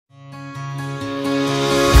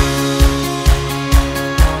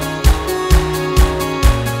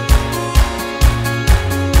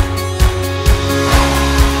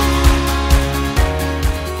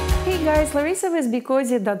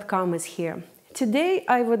Becozi.com is here. Today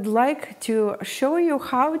I would like to show you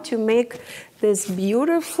how to make this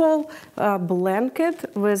beautiful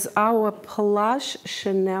blanket with our Plush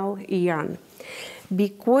Chenille yarn.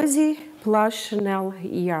 Becozi Plush Chenille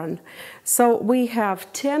yarn. So we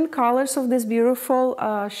have 10 colors of this beautiful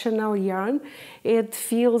Chenille yarn. It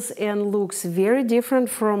feels and looks very different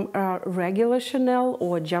from regular Chenille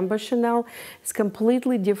or jumbo Chenille. It's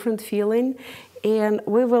completely different feeling. And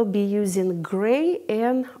we will be using gray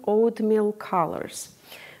and oatmeal colors.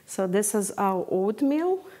 So this is our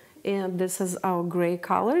oatmeal and this is our gray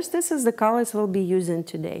colors. This is the colors we'll be using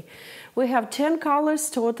today. We have 10 colors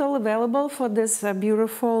total available for this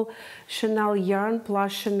beautiful Chenille yarn,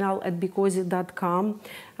 Plush Chenille at Becozi.com.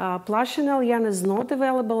 Plush Chenille yarn is not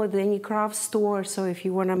available at any craft store, so if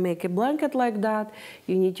you want to make a blanket like that,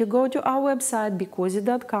 you need to go to our website,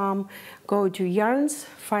 Becozi.com, go to yarns,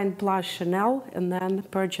 find Plush Chenille, and then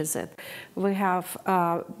purchase it. We have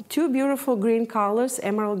two beautiful green colors,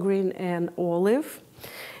 emerald green and olive.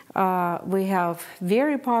 We have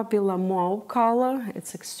very popular mauve color.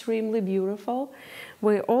 It's extremely beautiful.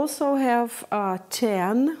 We also have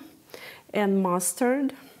tan and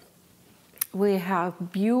mustard. We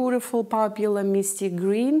have beautiful popular misty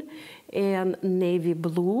green and navy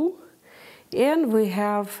blue. And we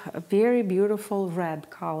have a very beautiful red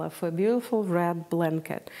color for a beautiful red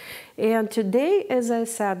blanket. And today, as I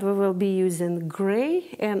said, we will be using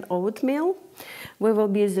gray and oatmeal. We will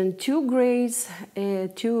be using two grays,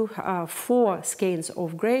 four skeins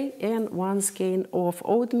of gray and one skein of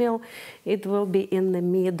oatmeal. It will be in the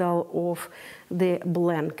middle of the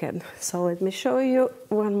blanket. So let me show you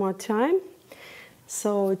one more time.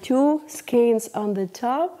 So two skeins on the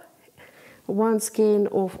top, one skein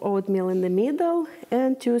of oatmeal in the middle,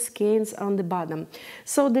 and two skeins on the bottom.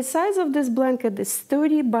 So the size of this blanket is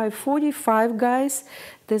 30 by 45, guys.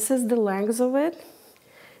 This is the length of it.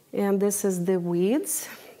 And this is the width.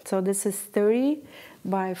 So this is 30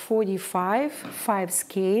 by 45, 5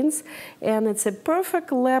 skeins. And it's a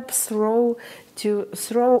perfect lap throw to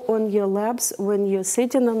throw on your laps when you're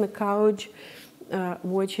sitting on the couch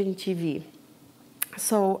watching TV.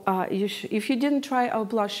 So if you didn't try our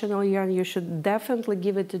Plush Chenille yarn, you should definitely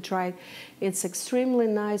give it a try. It's extremely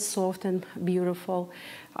nice, soft, and beautiful.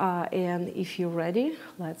 And if you're ready,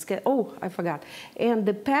 let's get, oh, I forgot. And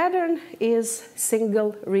the pattern is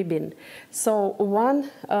single ribbon. So one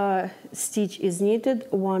stitch is knitted,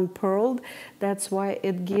 one purled. That's why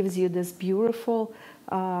it gives you this beautiful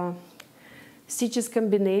stitches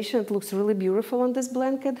combination. It looks really beautiful on this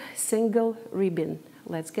blanket. Single ribbon.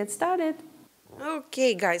 Let's get started.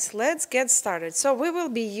 Okay, guys, let's get started. So we will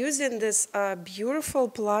be using this beautiful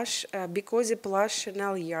plush, Becozi Plush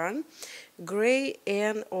Chenille yarn, gray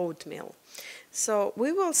and oatmeal. So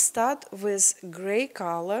we will start with gray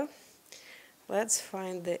color. Let's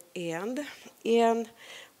find the end. And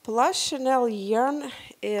Plush Chenille yarn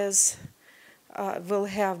is will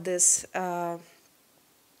have this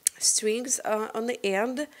strings on the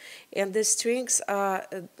end, and the strings are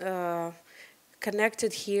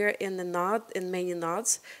connected here in the knot, in many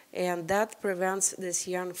knots, and that prevents this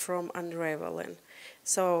yarn from unraveling.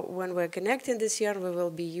 So when we're connecting this yarn, we will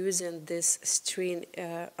be using this string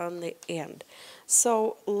on the end.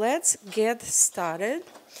 So let's get started.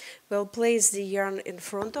 We'll place the yarn in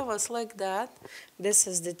front of us like that. This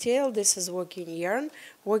is the tail, this is working yarn.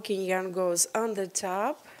 Working yarn goes on the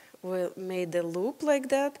top. We'll make the loop like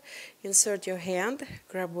that. Insert your hand,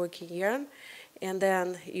 grab working yarn, and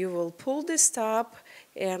then you will pull this top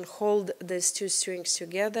and hold these two strings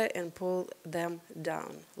together and pull them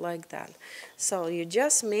down like that. So you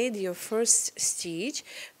just made your first stitch.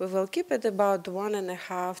 We will keep it about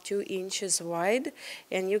 1.5 to 2 inches wide,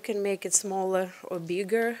 and you can make it smaller or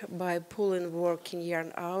bigger by pulling working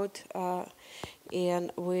yarn out.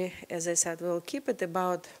 And we, as I said, we'll keep it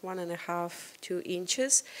about 1.5 to 2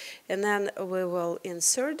 inches, and then we will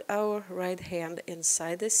insert our right hand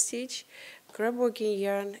inside the stitch, grab working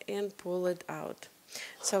yarn and pull it out.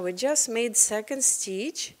 So we just made second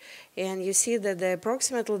stitch, and you see that they're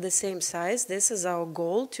approximately the same size. This is our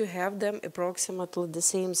goal, to have them approximately the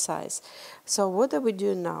same size. So what are we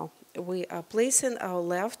doing now? We are placing our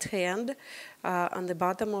left hand on the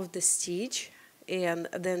bottom of the stitch, and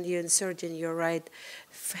then you insert in your right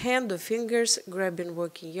hand or fingers, grabbing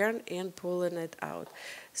working yarn and pulling it out.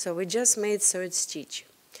 So we just made third stitch.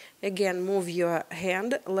 Again, move your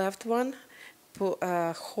hand, left one,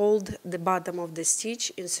 hold the bottom of the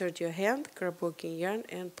stitch, insert your hand, grab working yarn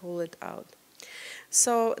and pull it out.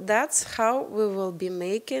 So that's how we will be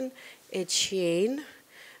making a chain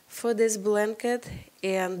for this blanket,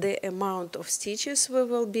 and the amount of stitches we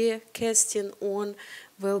will be casting on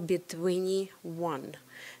will be 21.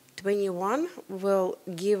 21 will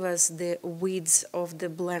give us the width of the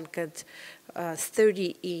blanket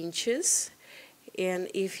 30 inches. And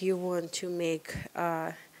if you want to make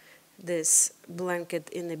this blanket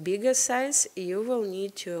in a bigger size, you will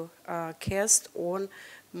need to cast on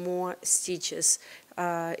more stitches.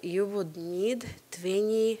 You would need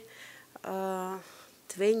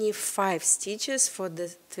 25 stitches for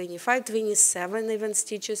the 27 even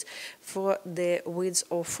stitches for the width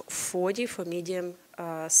of 40 for medium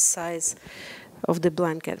size of the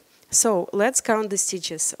blanket. So let's count the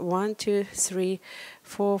stitches. 1, 2, 3,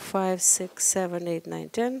 4, 5, 6, 7, 8, 9,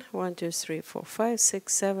 10. 1, 2, 3, 4, 5,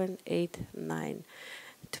 6, 7, 8, 9,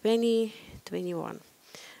 20, 21.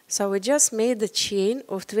 So we just made a chain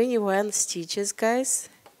of 21 stitches, guys.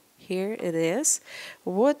 Here it is.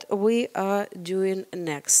 What we are doing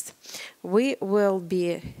next? We will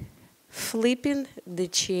be flipping the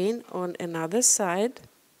chain on another side,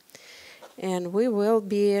 and we will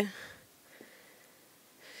be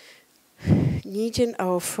knitting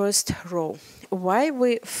our first row. Why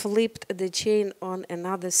we flipped the chain on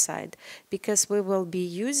another side? Because we will be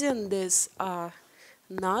using these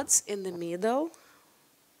knots in the middle.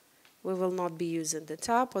 We will not be using the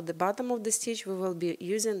top or the bottom of the stitch. We will be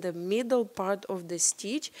using the middle part of the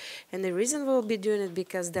stitch. And the reason we will be doing it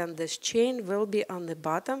because then this chain will be on the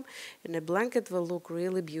bottom and the blanket will look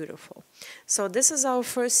really beautiful. So this is our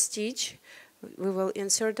first stitch. We will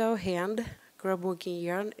insert our hand, grab working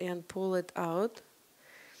yarn and pull it out.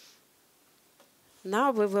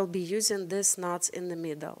 Now we will be using these knots in the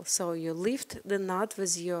middle. So you lift the knot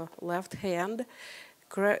with your left hand,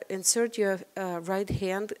 insert your right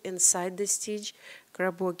hand inside the stitch,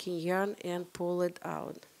 grab working yarn and pull it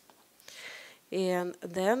out. And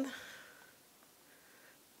then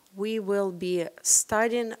we will be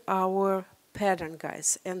starting our pattern,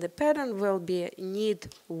 guys. And the pattern will be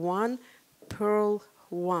knit 1, purl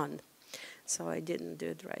 1. So I didn't do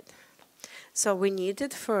it right. So we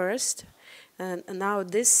knitted first, and now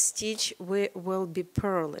this stitch we will be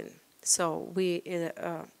purling. So we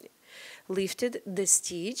lifted the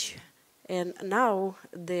stitch, and now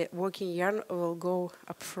the working yarn will go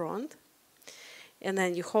up front, and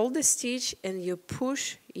then you hold the stitch and you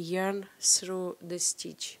push yarn through the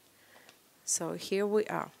stitch. So here we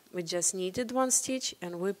are. We just knitted one stitch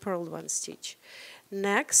and we purled one stitch.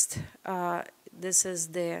 Next, this is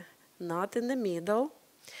the knot in the middle,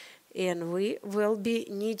 and we will be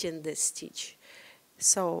knitting this stitch.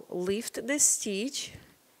 So lift the stitch,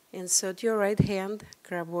 insert your right hand,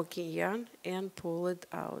 grab working yarn and pull it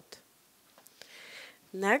out.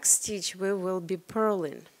 Next stitch we will be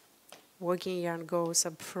purling. Working yarn goes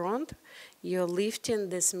up front. You're lifting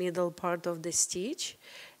this middle part of the stitch,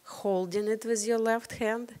 holding it with your left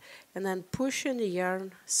hand and then pushing the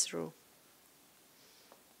yarn through.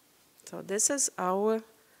 So this is our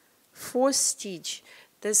fourth stitch.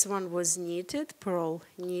 This one was knitted, purl,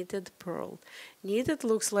 knitted, purl. Knitted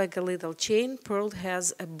looks like a little chain. Purled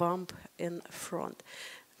has a bump in front.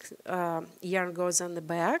 Yarn goes on the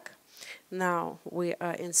back. Now we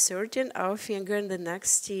are inserting our finger in the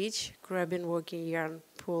next stitch, grabbing working yarn,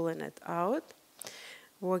 pulling it out.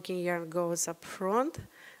 Working yarn goes up front.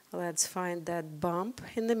 Let's find that bump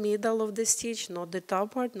in the middle of the stitch, not the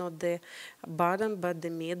top part, not the bottom, but the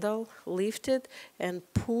middle. Lift it and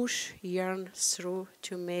push yarn through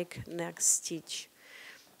to make next stitch.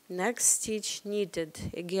 Next stitch knitted.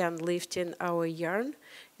 Again, lifting our yarn,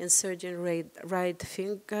 inserting right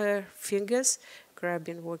fingers,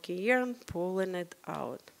 grabbing working yarn, pulling it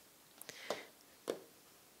out.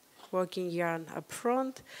 Working yarn up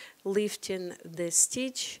front, lifting the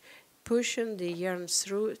stitch, pushing the yarn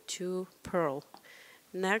through to purl.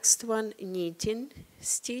 Next one, knitting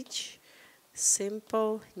stitch,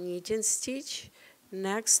 simple knitting stitch.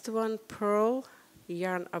 Next one, purl,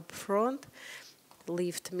 yarn up front,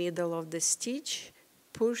 lift middle of the stitch,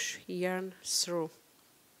 push yarn through.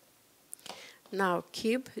 Now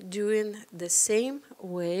keep doing the same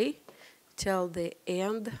way till the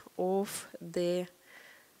end of the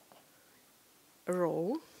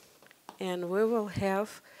row, and we will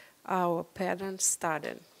have our pattern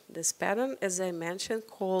started. This pattern, as I mentioned,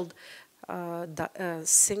 called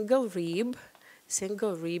single ribbing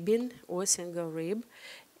or single rib,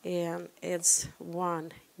 and it's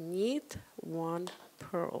one knit, one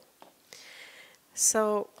purl.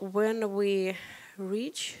 So when we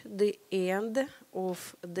reach the end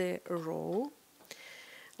of the row,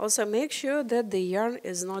 also make sure that the yarn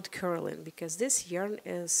is not curling, because this yarn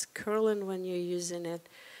is curling when you're using it.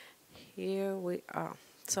 Here we are.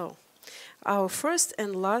 So our first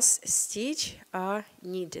and last stitch are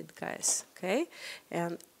knitted, guys, okay?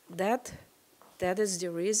 And that That is the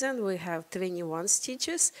reason we have 21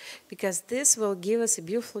 stitches, because this will give us a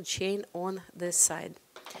beautiful chain on this side.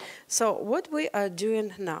 So what we are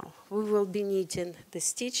doing now, we will be knitting the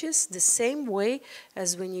stitches the same way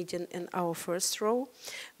as we knitting in our first row.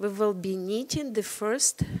 We will be knitting the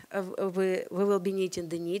first, we will be knitting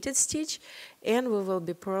the knitted stitch, and we will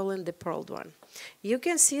be purling the purled one. You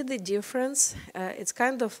can see the difference. It's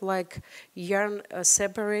kind of like yarn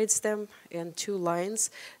separates them in two lines.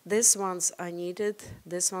 These ones are knitted,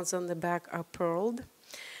 these ones on the back are purled.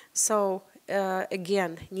 So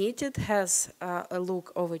again, knitted has a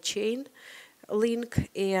look of a chain link,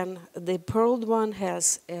 and the purled one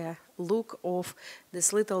has a look of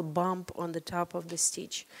this little bump on the top of the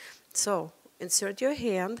stitch. So insert your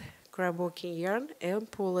hand, grab working yarn, and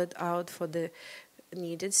pull it out for the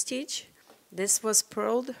knitted stitch. This was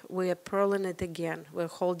purled, we are purling it again. We're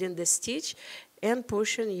holding the stitch and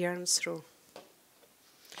pushing yarn through.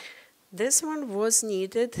 This one was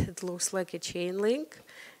knitted, it looks like a chain link.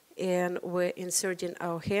 And we're inserting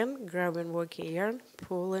our hand, grabbing working yarn,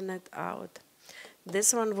 pulling it out.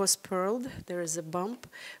 This one was purled, there is a bump.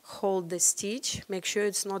 Hold the stitch, make sure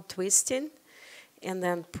it's not twisting, and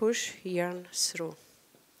then push yarn through.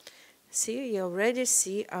 See, you already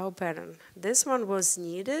see our pattern. This one was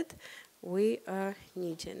knitted, we are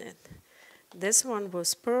knitting it. This one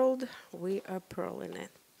was purled, we are purling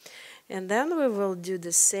it. And then we will do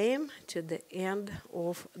the same to the end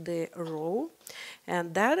of the row.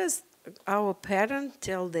 And that is our pattern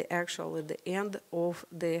till the end of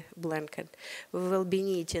the blanket. We will be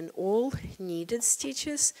knitting all knitted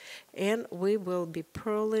stitches, and we will be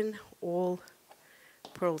purling all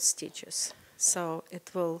purl stitches. So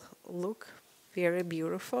it will look very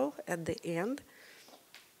beautiful at the end.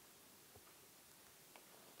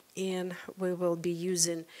 And we will be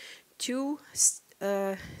using two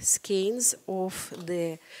skeins of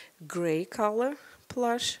the gray color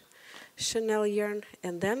Plush Chenille yarn,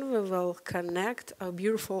 and then we will connect our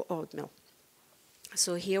beautiful oatmeal.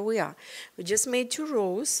 So here we are. We just made 2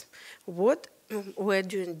 rows. What we're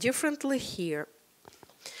doing differently here,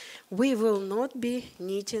 we will not be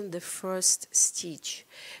knitting the first stitch.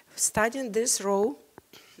 Starting this row,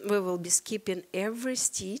 we will be skipping every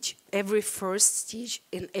stitch, every first stitch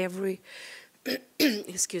in every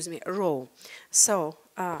excuse me, row. So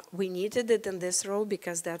we knitted it in this row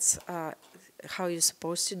because that's how you're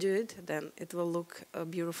supposed to do it. Then it will look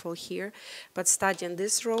beautiful here. But starting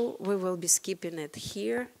this row, we will be skipping it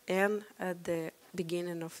here and at the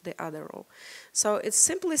beginning of the other row. So it's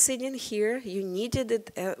simply sitting here. You knitted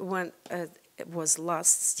it when it was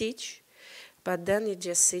last stitch, but then you're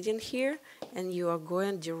just sitting here and you are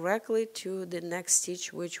going directly to the next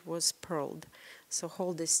stitch, which was purled. So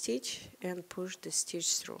hold the stitch and push the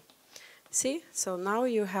stitch through. See? So now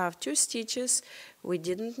you have 2 stitches. We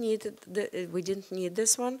didn't need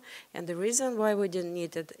this one, and the reason why we didn't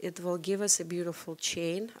need it, it will give us a beautiful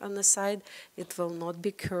chain on the side. It will not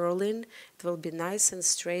be curling. It will be nice and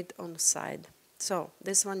straight on the side. So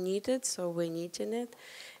this one knitted, so we're knitting it,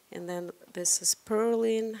 and then this is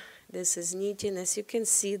purling. This is knitting. As you can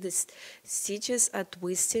see, the stitches are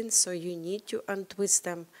twisting, so you need to untwist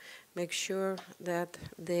them. Make sure that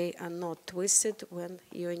they are not twisted when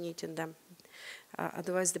you're knitting them.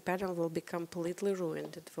 Otherwise, the pattern will be completely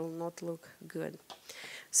ruined. It will not look good.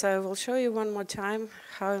 So I will show you one more time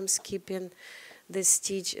how I'm skipping the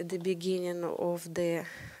stitch at the beginning of the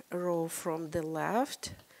row from the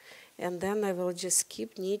left. And then I will just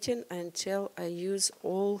keep knitting until I use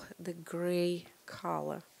all the gray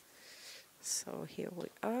color. So here we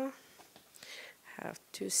are. Have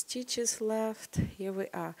 2 stitches left. Here we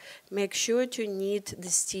are. Make sure to knit the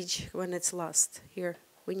stitch when it's last. Here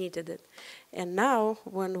we knitted it. And now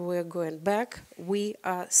when we're going back, we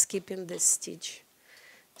are skipping this stitch.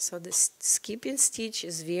 So the skipping stitch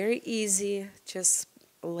is very easy. Just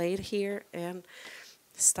lay it here and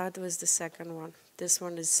start with the second one. This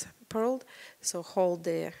one is purled, so hold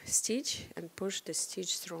the stitch and push the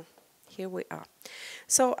stitch through. Here we are.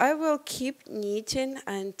 So I will keep knitting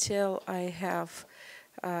until I have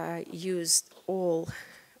used all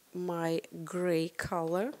my gray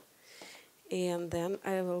color, and then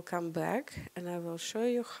I will come back and I will show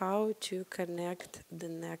you how to connect the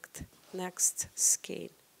next skein.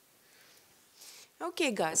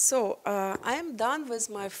 Okay guys, so I am done with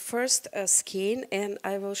my first skein, and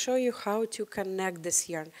I will show you how to connect this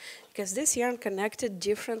yarn, because this yarn connected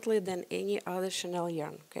differently than any other Chenille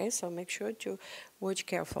yarn. Okay, so make sure to watch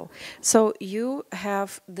careful. So you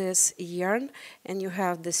have this yarn and you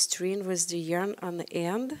have the string with the yarn on the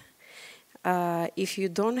end. If you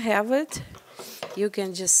don't have it, you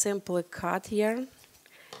can just simply cut yarn,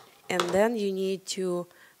 and then you need to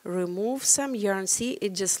remove some yarn. See,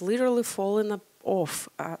 it just literally falling off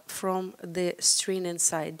from the string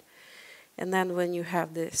inside. And then when you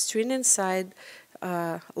have the string inside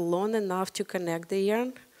long enough to connect the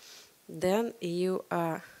yarn, then you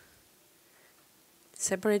are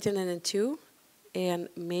separating it in two and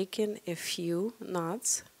making a few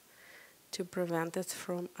knots to prevent it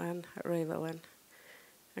from unraveling.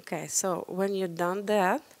 Okay, so when you're done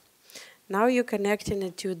that, now you're connecting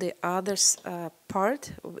it to the other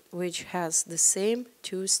part, which has the same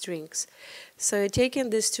two strings. So you're taking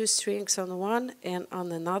these two strings on one and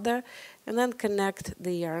on another, and then connect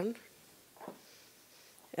the yarn,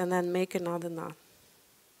 and then make another knot.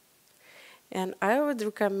 And I would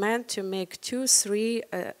recommend to make 2, 3,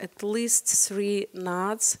 at least 3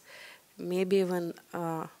 knots, maybe even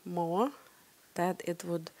more, that it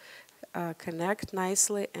would connect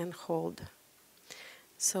nicely and hold.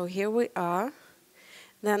 So here we are.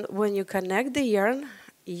 Then when you connect the yarn,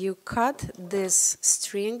 you cut these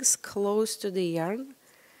strings close to the yarn,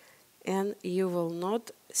 and you will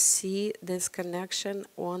not see this connection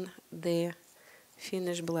on the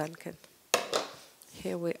finished blanket.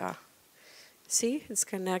 Here we are. See, it's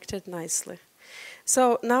connected nicely.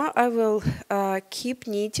 So now I will keep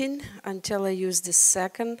knitting until I use the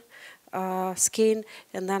second skein,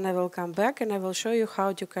 and then I will come back and I will show you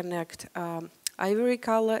how to connect ivory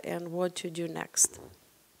color and what to do next.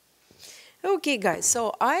 Okay guys,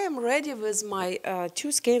 so I am ready with my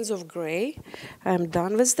 2 skeins of gray. I'm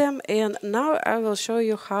done with them, and now I will show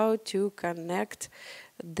you how to connect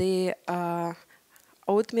the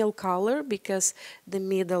oatmeal color, because the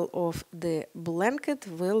middle of the blanket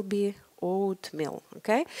will be oatmeal.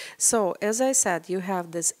 Okay, so as I said, you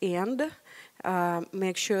have this end.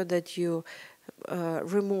 Make sure that you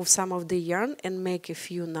remove some of the yarn and make a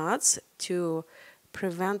few knots to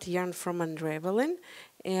prevent yarn from unraveling.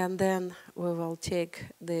 And then we will take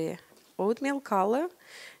the oatmeal color.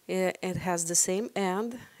 It has the same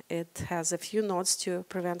end. It has a few knots to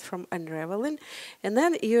prevent from unraveling. And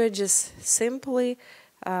then you're just simply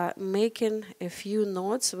making a few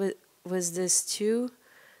knots with these 2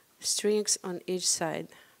 strings on each side.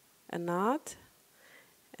 A knot,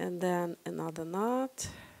 and then another knot.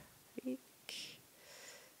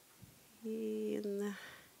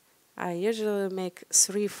 I usually make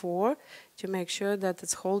 3, 4 to make sure that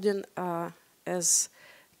it's holding as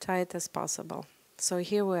tight as possible. So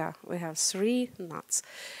here we are, we have 3 knots.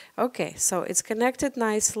 Okay, so it's connected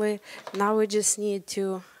nicely. Now we just need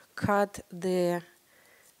to cut the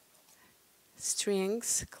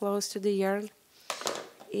strings close to the yarn,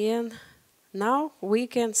 and now we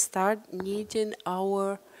can start knitting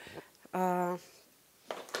our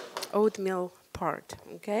oatmeal part.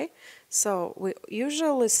 Okay, so we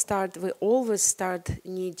always start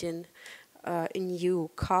knitting a new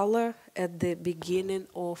color at the beginning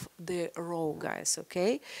of the row, guys.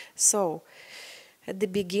 Okay, so at the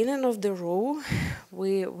beginning of the row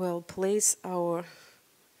we will place our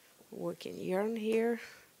working yarn here.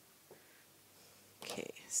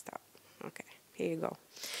 Okay, stop. Okay, here you go.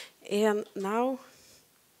 And now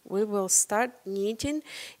we will start knitting,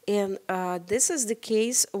 and this is the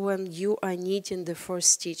case when you are knitting the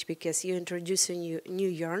first stitch, because you're introducing new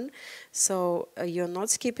yarn. So you're not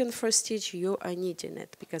skipping first stitch, you are knitting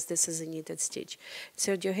it, because this is a knitted stitch.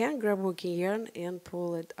 So with your hand, grab working yarn and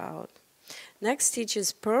pull it out. Next stitch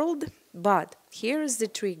is purled, but here is the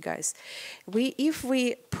trick, guys. If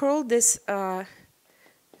we purl this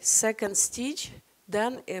second stitch,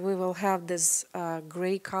 then we will have this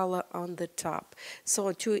gray color on the top.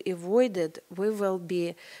 So to avoid it, we will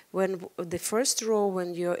be, when the first row,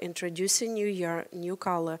 when you're introducing new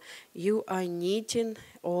color, you are knitting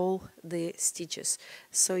all the stitches.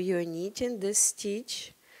 So you're knitting this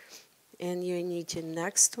stitch, and you're knitting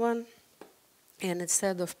next one, and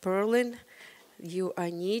instead of purling, you are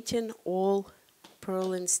knitting all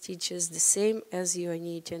purling stitches the same as you are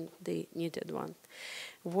knitting the knitted one.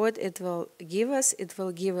 What it will give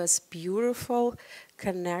us beautiful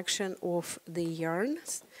connection of the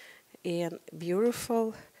yarns and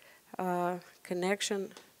beautiful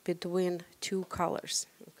connection between 2 colors.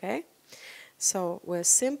 Okay, so we're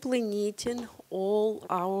simply knitting all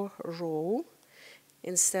our row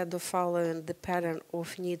instead of following the pattern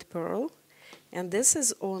of knit purl, and this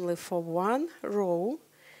is only for 1 row.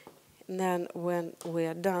 And then when we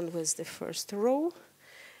are done with the first row,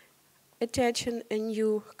 attaching a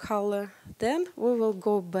new color, then we will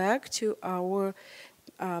go back to our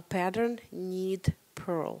pattern knit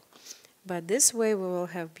purl. But this way we will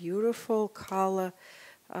have beautiful color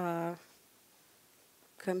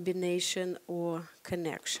combination or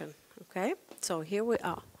connection. Okay, so here we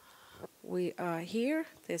are. We are here.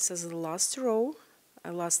 This is the last row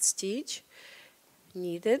last stitch,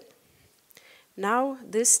 knitted. Now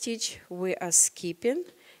this stitch we are skipping,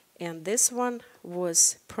 and this one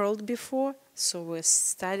was purled before, so we're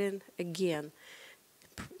starting again.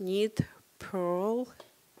 Knit, purl,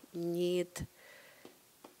 knit,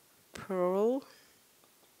 purl,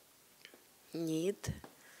 knit,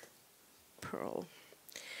 purl.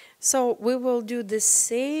 So we will do the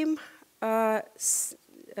same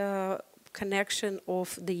connection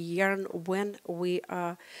of the yarn when we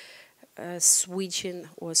are switching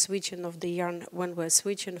of the yarn when we're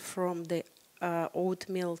switching from the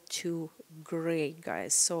oatmeal to gray,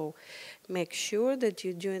 guys. So make sure that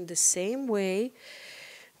you're doing the same way.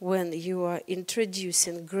 When you are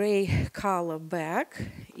introducing gray color back,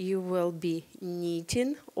 you will be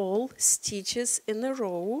knitting all stitches in a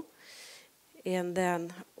row, and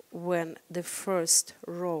then when the first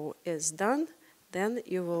row is done, then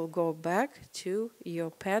you will go back to your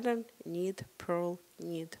pattern, knit, purl,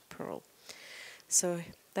 knit, purl. So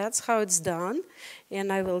that's how it's done,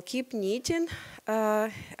 and I will keep knitting.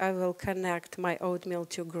 I will connect my oatmeal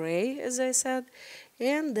to gray, as I said,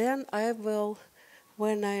 and then I will,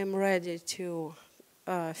 when I am ready to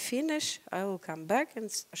finish, I will come back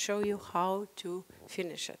and show you how to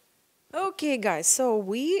finish it. Okay, guys, so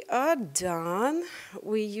we are done.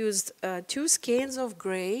 We used 2 skeins of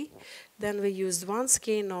gray, then we used 1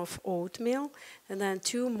 skein of oatmeal, and then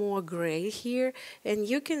 2 more gray here. And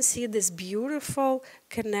you can see this beautiful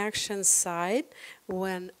connection side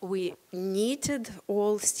when we knitted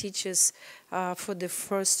all stitches for the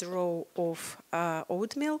first row of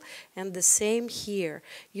oatmeal, and the same here.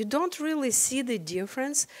 You don't really see the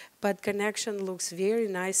difference, but connection looks very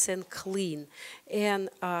nice and clean. And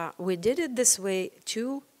we did it this way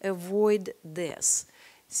to avoid this.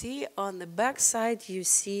 See, on the back side you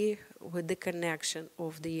see with the connection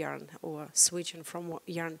of the yarn, or switching from one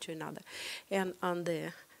yarn to another. And on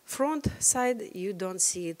the front side you don't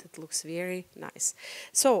see it. It looks very nice.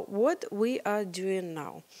 So what we are doing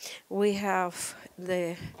now, we have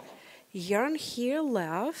the yarn here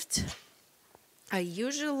left. I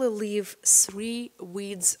usually leave 3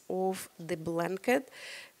 widths of the blanket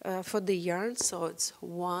for the yarn, so it's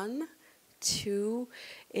 1, 2,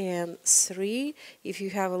 and 3. If you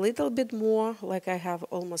have a little bit more, like I have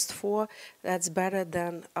almost 4, that's better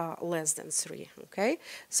than less than 3. Okay,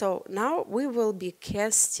 so now we will be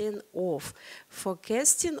casting off. For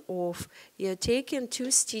casting off, you're taking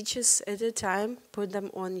 2 stitches at a time, put them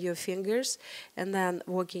on your fingers, and then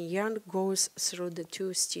working yarn goes through the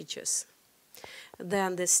 2 stitches.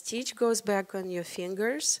 Then the stitch goes back on your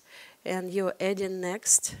fingers, and you're adding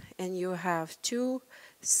next, and you have 2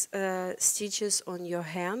 stitches on your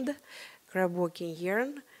hand. Grab working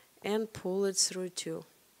yarn and pull it through 2.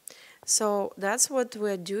 So that's what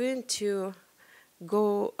we're doing to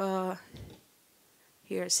go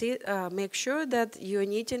here. See, make sure that you're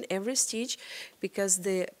knitting every stitch, because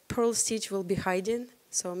the purl stitch will be hiding,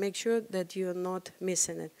 so make sure that you're not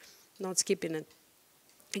missing it, not skipping it.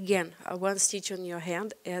 Again, 1 stitch on your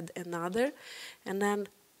hand, add another, and then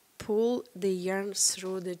pull the yarn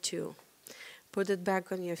through the 2. Put it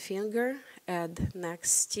back on your finger, add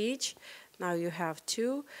next stitch. Now you have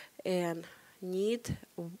 2, and knit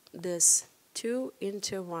this 2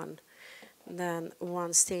 into 1. Then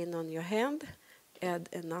 1 staying on your hand, add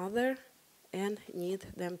another, and knit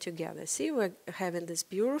them together. See, we're having this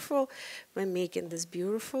beautiful, we're making this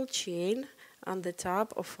beautiful chain on the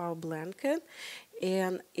top of our blanket.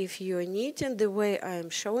 And if you're knitting the way I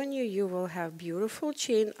am showing you, you will have beautiful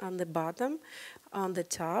chain on the bottom, on the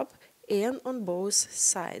top, and on both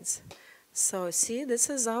sides. So see, this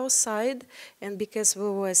is our side, and because we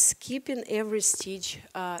were skipping every stitch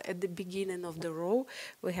at the beginning of the row,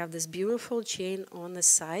 we have this beautiful chain on the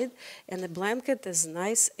side, and the blanket is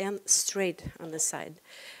nice and straight on the side.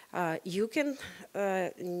 You can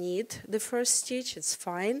knit the first stitch, it's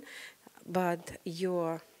fine, but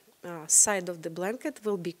your side of the blanket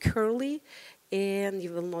will be curly and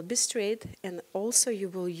you will not be straight, and also you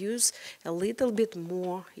will use a little bit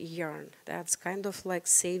more yarn. That's kind of like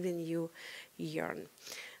saving you yarn.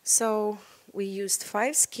 So we used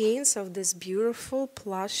 5 skeins of this beautiful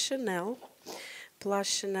Plush Chenille.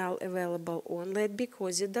 Plush Chenille available only at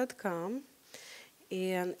Becozi.com,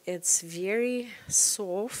 and it's very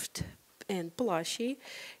soft and plushy,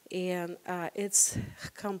 and it's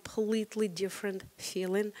completely different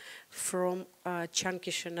feeling from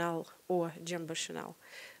chunky Chenille or jumbo Chenille.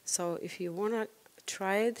 So if you want to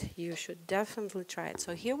try it, you should definitely try it.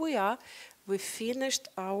 So here we are, we finished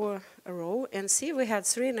our row, and see, we had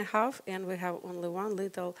 3.5 and we have only 1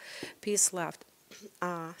 little piece left.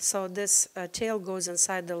 So this tail goes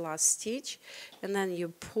inside the last stitch, and then you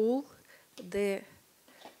pull the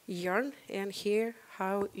yarn, and here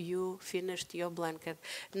how you finished your blanket.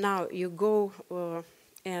 Now you go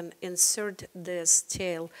and insert this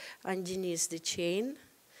tail underneath the chain,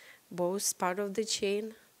 both part of the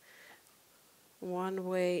chain, one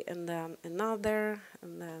way and then another,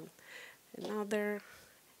 and then another,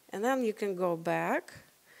 and then you can go back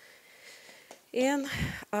and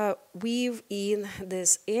weave in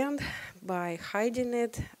this end by hiding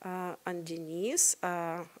it underneath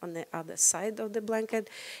on the other side of the blanket.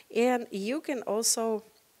 And you can also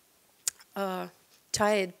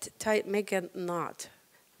make a knot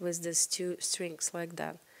with these two strings like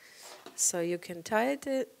that. So you can tie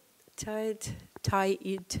it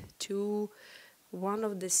to one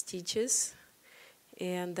of the stitches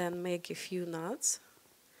and then make a few knots.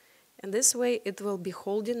 And this way it will be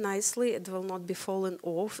holding nicely, it will not be falling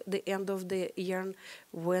off the end of the yarn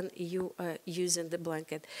when you are using the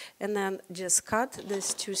blanket. And then just cut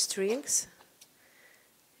these two strings.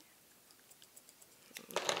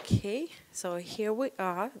 Okay, so here we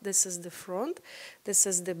are. This is the front, this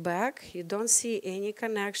is the back. You don't see any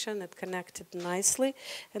connection, it connected nicely.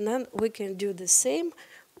 And then we can do the same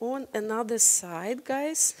on another side,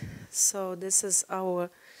 guys. So this is our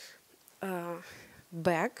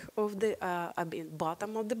back of the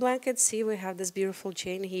bottom of the blanket. See, we have this beautiful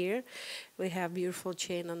chain here, we have beautiful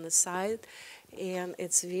chain on the side, and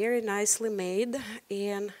it's very nicely made.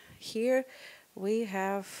 And here we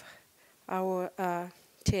have our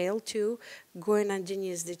tail too going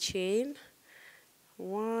underneath the chain,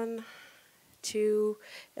 1, 2,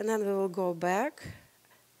 and then we will go back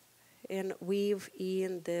and weave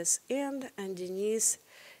in this end underneath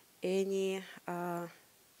any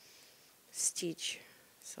stitch.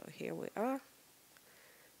 So here we are,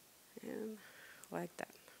 and like that.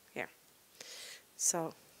 Here.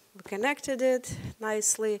 So we connected it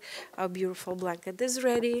nicely. Our beautiful blanket is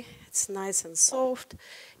ready. It's nice and soft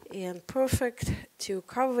and perfect to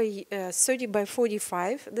cover 30 by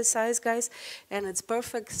 45 the size, guys, and it's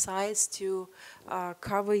perfect size to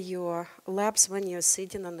cover your laps when you're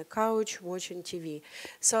sitting on the couch watching TV.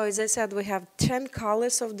 So as I said, we have 10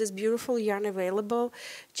 colors of this beautiful yarn available.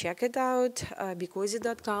 Check it out,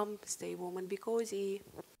 becozi.com. Stay warm and becozi.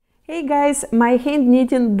 Hey guys, my hand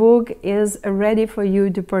knitting book is ready for you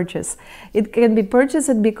to purchase. It can be purchased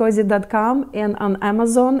at becozi.com and on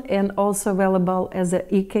Amazon, and also available as a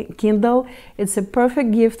Kindle. It's a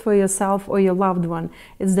perfect gift for yourself or your loved one.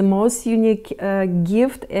 It's the most unique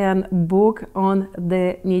gift and book on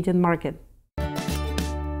the knitting market.